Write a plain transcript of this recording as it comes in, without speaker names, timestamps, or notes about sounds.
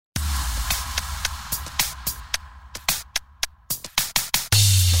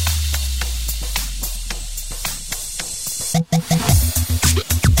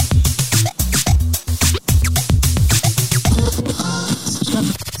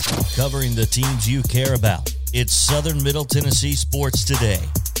covering the teams you care about. It's Southern Middle Tennessee Sports Today.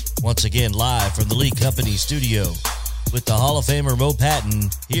 Once again, live from the Lee Company studio with the Hall of Famer Mo Patton.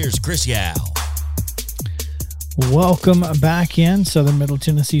 Here's Chris Yao. Welcome back in Southern Middle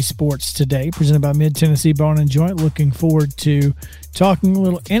Tennessee Sports Today, presented by Mid-Tennessee Bone and Joint. Looking forward to talking a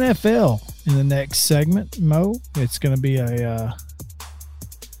little NFL in the next segment. Mo, it's going to be a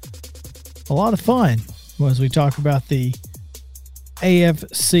lot of fun as we talk about the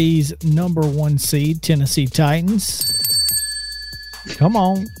AFC's number one seed, Tennessee Titans. Come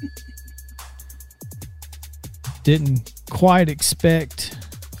on. Didn't quite expect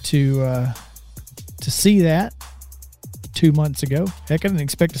to see that 2 months ago. Heck, I didn't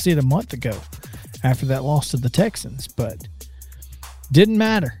expect to see it a month ago after that loss to the Texans, but didn't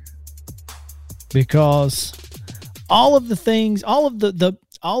matter because all of the things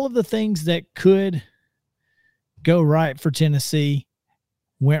that could go right for Tennessee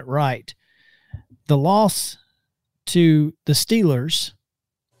went right. The loss to the Steelers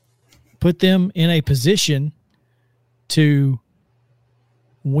put them in a position to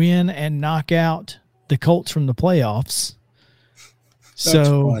win and knock out the Colts from the playoffs. That's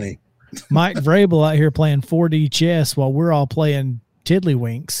funny. Mike Vrabel out here playing 4D chess while we're all playing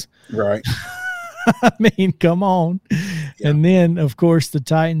tiddlywinks. Right. I mean, come on. Yeah. And then, of course, the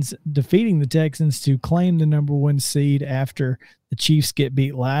Titans defeating the Texans to claim the number one seed after the Chiefs get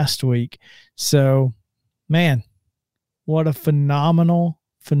beat last week. So, man, what a phenomenal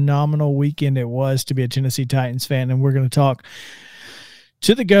weekend it was to be a Tennessee Titans fan. And we're going to talk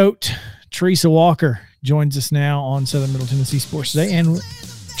to the GOAT. Teresa Walker joins us now on Southern Middle Tennessee Sports Today. And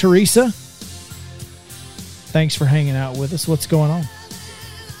Teresa, thanks for hanging out with us. What's going on?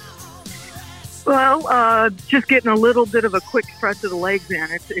 Well, just getting a little bit of a quick stretch of the legs in.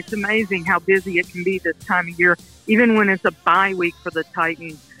 It's amazing how busy it can be this time of year, even when it's a bye week for the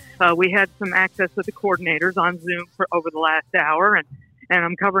Titans. We had some access with the coordinators on Zoom for over the last hour, and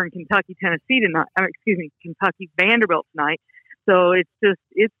I'm covering Kentucky Vanderbilt tonight. So it's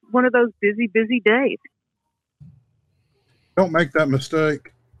one of those busy days. Don't make that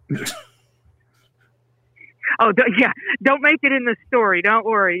mistake. Oh, yeah. Don't make it in the story. Don't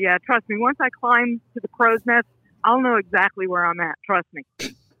worry. Yeah, trust me. Once I climb to the crow's nest, I'll know exactly where I'm at. Trust me.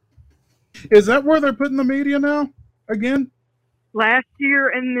 Is that where they're putting the media now again? Last year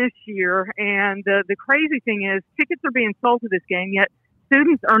and this year. And the crazy thing is tickets are being sold to this game, yet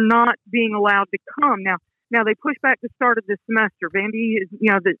students are not being allowed to come. Now they push back the start of this semester. Vandy is,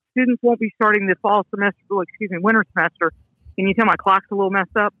 the students won't be starting the winter semester. Can you tell my clock's a little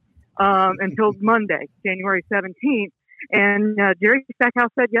messed up? Until Monday, January 17th. And Jerry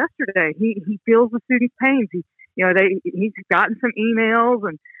Stackhouse said yesterday he feels the students' pains. He's gotten some emails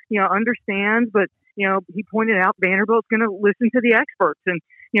and understands, but he pointed out Vanderbilt's going to listen to the experts, and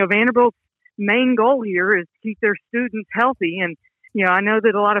Vanderbilt's main goal here is to keep their students healthy. And I know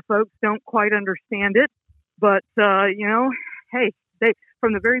that a lot of folks don't quite understand it, but hey.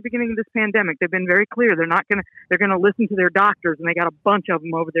 From the very beginning of this pandemic, they've been very clear. They're going to listen to their doctors, and they got a bunch of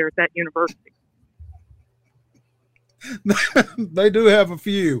them over there at that university. They do have a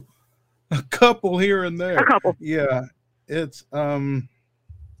couple here and there. A couple. Yeah. It's a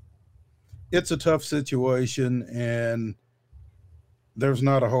tough situation, and there's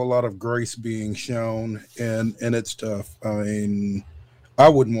not a whole lot of grace being shown, and it's tough. I mean, I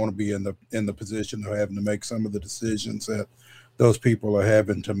wouldn't want to be in the position of having to make some of the decisions that those people are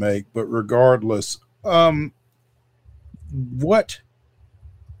having to make. But regardless, what,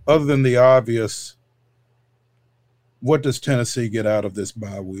 other than the obvious, what does Tennessee get out of this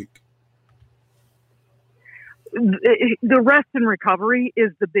bye week? The rest and recovery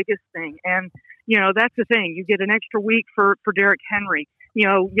is the biggest thing. And, that's the thing. You get an extra week for Derrick Henry.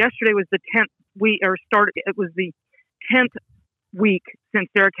 Yesterday was the 10th week, it was the 10th week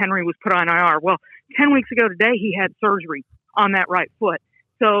since Derrick Henry was put on IR. Well, 10 weeks ago today, he had surgery on that right foot.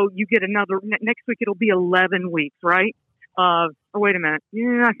 So you get next week it'll be 11 weeks, right? Or wait a minute.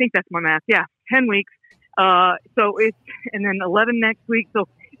 Yeah, I think that's my math. Yeah, 10 weeks. And then 11 next week. So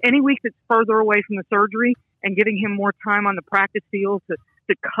any week that's further away from the surgery and getting him more time on the practice field to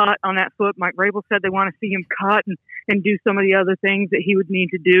cut on that foot. Mike Vrabel said they want to see him cut and do some of the other things that he would need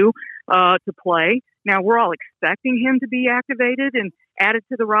to do to play. Now, we're all expecting him to be activated and added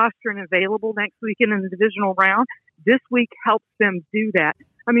to the roster and available next weekend in the divisional round. This week helps them do that.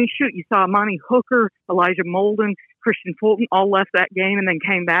 I mean, shoot, you saw Amani Hooker, Elijah Molden, Christian Fulton all left that game and then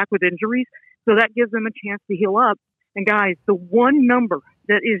came back with injuries. So that gives them a chance to heal up. And guys, the one number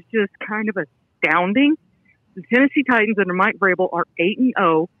that is just kind of astounding, the Tennessee Titans under Mike Vrabel are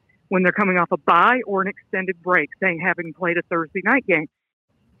 8-0 when they're coming off a bye or an extended break, saying having played a Thursday night game.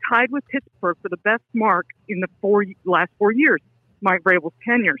 tied with Pittsburgh for the best mark in the last 4 years, Mike Vrabel's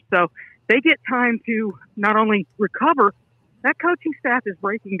tenure. So they get time to not only recover. That coaching staff is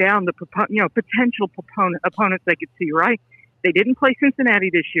breaking down the potential opponents they could see. Right? They didn't play Cincinnati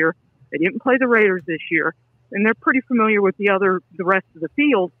this year. They didn't play the Raiders this year, and they're pretty familiar with the rest of the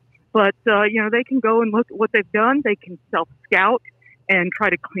field. But they can go and look at what they've done. They can self-scout and try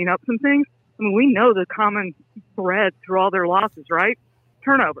to clean up some things. I mean, we know the common thread through all their losses, right?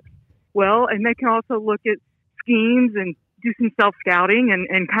 Turnovers. Well, and they can also look at schemes and do some self-scouting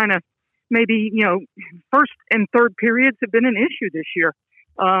and kind of maybe, first and third periods have been an issue this year.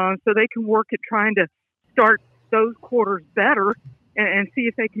 So they can work at trying to start those quarters better and see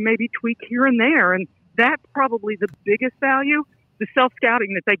if they can maybe tweak here and there. And that's probably the biggest value, the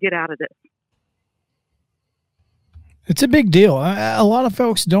self-scouting that they get out of this. It's a big deal. A lot of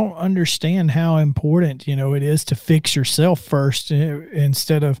folks don't understand how important, it is to fix yourself first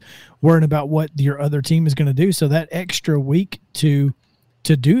instead of worrying about what your other team is going to do. So that extra week to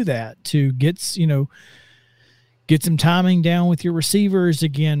do that, to get some timing down with your receivers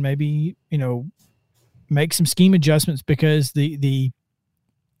again, maybe, make some scheme adjustments because the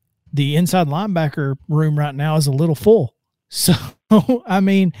inside linebacker room right now is a little full. So, I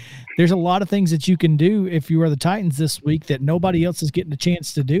mean, there's a lot of things that you can do if you are the Titans this week that nobody else is getting a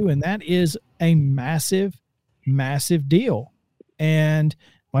chance to do, and that is a massive, massive deal. And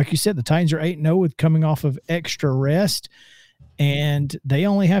like you said, the Titans are 8-0 with coming off of extra rest, and they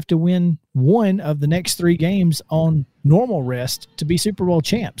only have to win one of the next 3 games on normal rest to be Super Bowl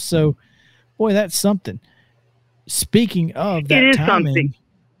champs. So, boy, that's something. Speaking of that timing, something.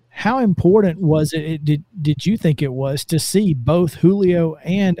 How important was it? Did you think it was to see both Julio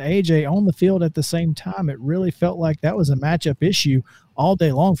and AJ on the field at the same time? It really felt like that was a matchup issue all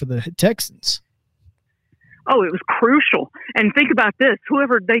day long for the Texans. Oh, it was crucial. And think about this: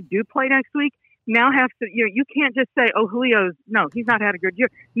 whoever they do play next week now has to. You can't just say, "Oh, he's not had a good year."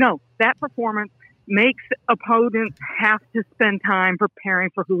 No, that performance makes opponents have to spend time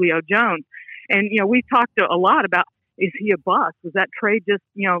preparing for Julio Jones. And we've talked a lot about. Is he a bust? Was that trade just,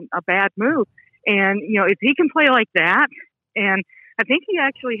 a bad move? And, if he can play like that, and I think he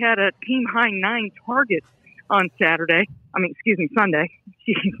actually had a team high 9 targets on Sunday.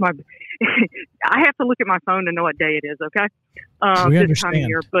 Jeez, I have to look at my phone to know what day it is. Okay. We this understand. time of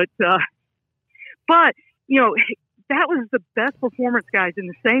year, but that was the best performance, guys, in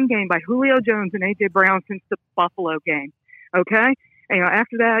the same game by Julio Jones and AJ Brown since the Buffalo game. Okay. And,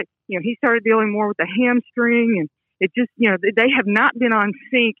 after that, he started dealing more with the hamstring, and it just, they have not been on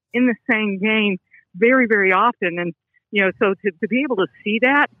sync in the same game very, very often. And, so to be able to see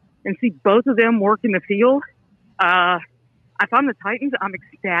that and see both of them work in the field, if I'm the Titans, I'm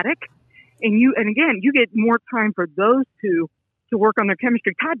ecstatic. And again, you get more time for those two to work on their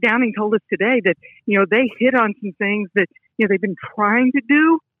chemistry. Todd Downing told us today that, they hit on some things that, they've been trying to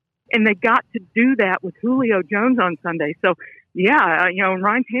do, and they got to do that with Julio Jones on Sunday. So,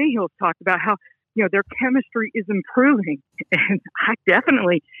 Ryan Tannehill's talked about how, their chemistry is improving. And I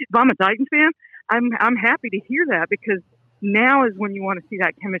definitely, if I'm a Titans fan, I'm happy to hear that, because now is when you want to see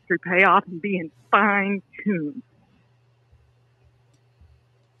that chemistry pay off and be in fine-tuned.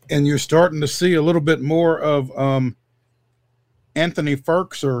 And you're starting to see a little bit more of Anthony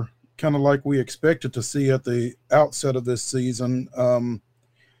Firkser, kind of like we expected to see at the outset of this season.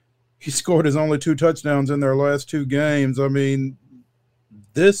 He scored his only 2 touchdowns in their last 2 games. I mean,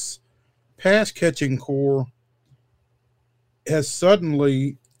 this pass-catching core has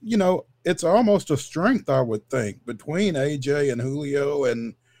suddenly, it's almost a strength, I would think, between AJ and Julio,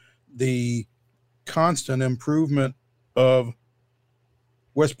 and the constant improvement of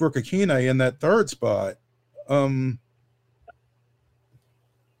Westbrook-Ikhine in that 3rd spot.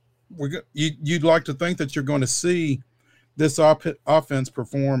 You'd like to think that you're going to see this offense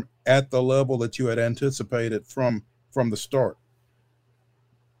perform at the level that you had anticipated from the start.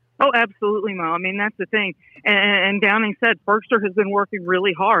 Oh, absolutely, Mo. I mean, that's the thing. And Downing said Firkser has been working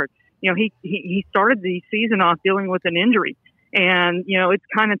really hard. He started the season off dealing with an injury. And, it's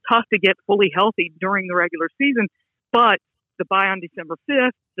kind of tough to get fully healthy during the regular season. But the bye on December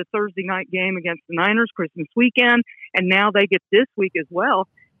 5th, the Thursday night game against the Niners, Christmas weekend, and now they get this week as well.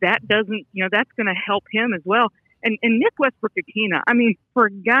 That doesn't, that's going to help him as well. And Nick Westbrook-Ikhine, I mean, for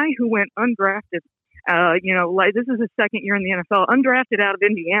a guy who went undrafted, this is his 2nd year in the NFL, undrafted out of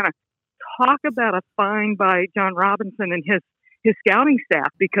Indiana. Talk about a find by John Robinson and his scouting staff,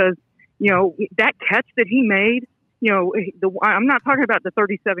 because, that catch that he made, I'm not talking about the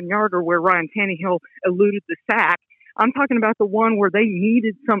 37-yarder where Ryan Tannehill eluded the sack. I'm talking about the one where they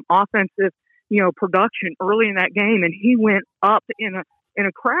needed some offensive, production early in that game, and he went up in a in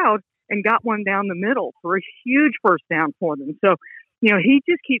a crowd and got one down the middle for a huge first down for them. So, he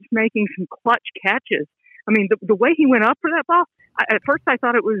just keeps making some clutch catches. I mean, the way he went up for that ball, at first I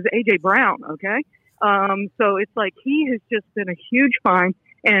thought it was A.J. Brown, okay? So it's like he has just been a huge find,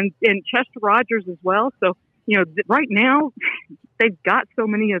 and Chester Rogers as well. So, right now they've got so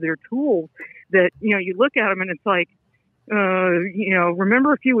many of their tools that, you look at them and it's like,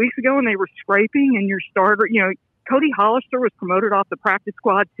 remember a few weeks ago when they were scraping and your starter, Cody Hollister was promoted off the practice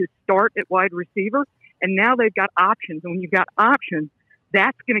squad to start at wide receiver, and now they've got options. And when you've got options,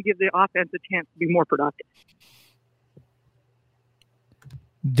 that's going to give the offense a chance to be more productive.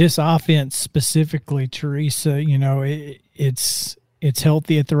 This offense specifically, Teresa, it's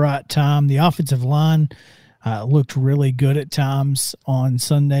healthy at the right time. The offensive line looked really good at times on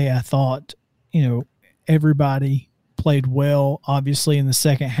Sunday. I thought, everybody played well, obviously, in the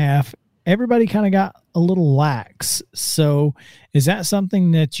second half. Everybody kind of got a little lax. So is that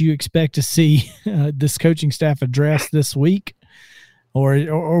something that you expect to see this coaching staff address this week? Or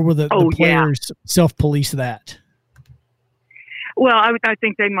will the players self-police that? Well, I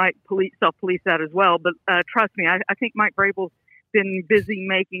think they might self-police that as well. But trust me, I think Mike Vrabel's been busy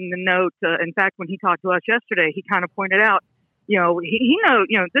making the note. In fact, when he talked to us yesterday, he kind of pointed out, he knows,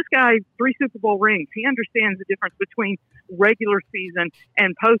 this guy, 3 Super Bowl rings. He understands the difference between regular season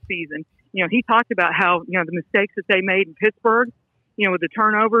and postseason. He talked about how, the mistakes that they made in Pittsburgh, with the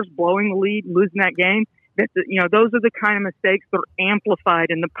turnovers, blowing the lead, losing that game, that, those are the kind of mistakes that are amplified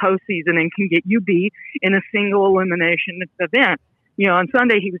in the postseason and can get you beat in a single elimination event. On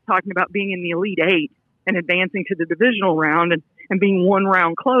Sunday, he was talking about being in the Elite Eight and advancing to the divisional round and being one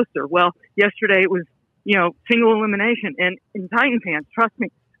round closer. Well, yesterday it was, single elimination. And in Titan fans, trust me,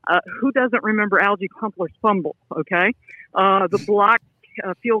 who doesn't remember Algie Crumpler's fumble, okay? The blocked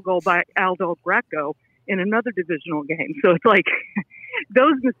field goal by Aldo Greco in another divisional game. So it's like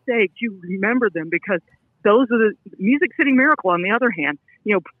those mistakes, you remember them because those are the Music City Miracle, on the other hand,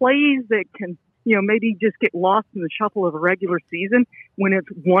 plays that can, maybe just get lost in the shuffle of a regular season when it's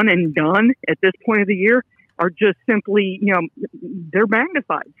one and done at this point of the year are just simply, they're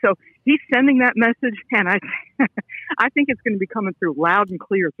magnified. So he's sending that message, and I think it's going to be coming through loud and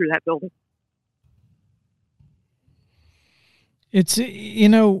clear through that building. It's,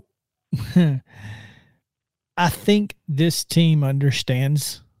 I think this team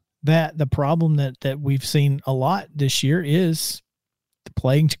understands that the problem that we've seen a lot this year is the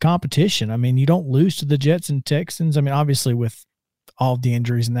playing to competition. I mean, you don't lose to the Jets and Texans. I mean, obviously with all of the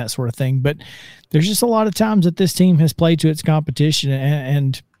injuries and that sort of thing, but there's just a lot of times that this team has played to its competition,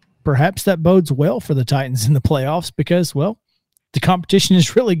 and perhaps that bodes well for the Titans in the playoffs because, well, the competition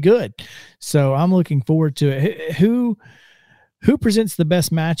is really good. So I'm looking forward to it. Who presents the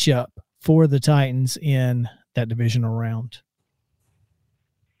best matchup for the Titans in that divisional round?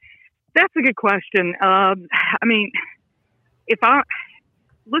 That's a good question. I mean, if I'm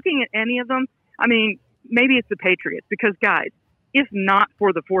looking at any of them, I mean, maybe it's the Patriots because, guys, if not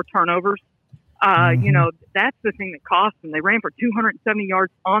for the 4 turnovers, that's the thing that cost them. They ran for 270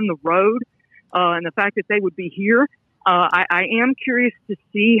 yards on the road, and the fact that they would be here, I am curious to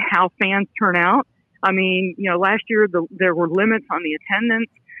see how fans turn out. I mean, last year there were limits on the attendance,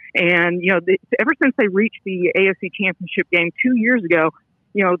 and ever since they reached the AFC Championship game 2 years ago,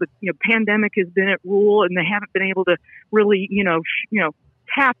 the pandemic has been at rule, and they haven't been able to really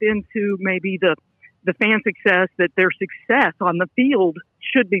tap into maybe the fan success that their success on the field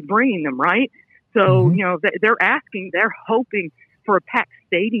should be bringing them, right? So they're hoping for a packed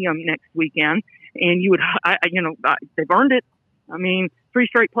stadium next weekend, and they've earned it. I mean, 3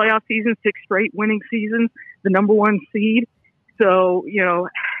 straight playoff seasons, 6 straight winning seasons, the number 1 seed. So,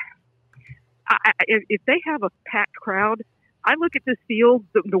 if they have a packed crowd, I look at this field.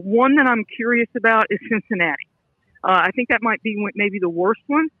 The one that I'm curious about is Cincinnati. I think that might be maybe the worst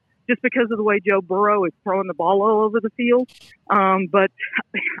one, just because of the way Joe Burrow is throwing the ball all over the field. But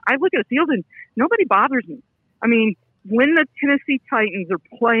I look at the field and nobody bothers me. I mean, when the Tennessee Titans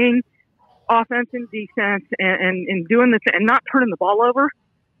are playing offense and defense and doing this and not turning the ball over,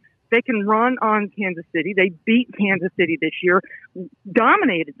 they can run on Kansas City. They beat Kansas City this year,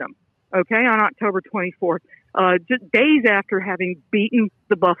 dominated them, okay, on October 24th, just days after having beaten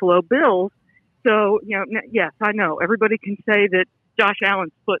the Buffalo Bills. So, yes, I know everybody can say that Josh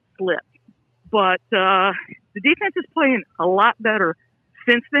Allen's foot slipped, but the defense is playing a lot better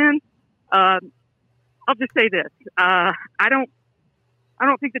since then. I'll just say this: I don't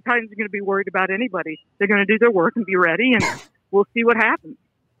think the Titans are going to be worried about anybody. They're going to do their work and be ready, and we'll see what happens.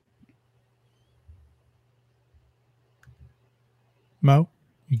 Mo,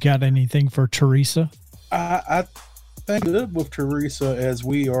 you got anything for Teresa? I everything good with Teresa as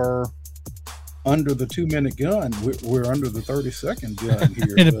we are under the 2-minute gun. We're under the 30-second gun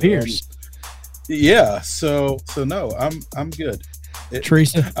here. It appears. Yeah. So no, I'm good.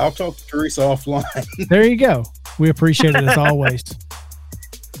 Teresa, I'll talk to Teresa offline. There you go. We appreciate it as always.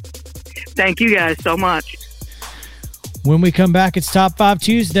 Thank you guys so much. When we come back, it's Top 5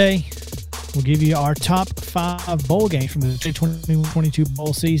 Tuesday. We'll give you our top 5 bowl games from the 2022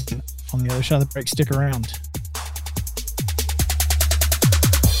 bowl season. On the other side of the break, stick around.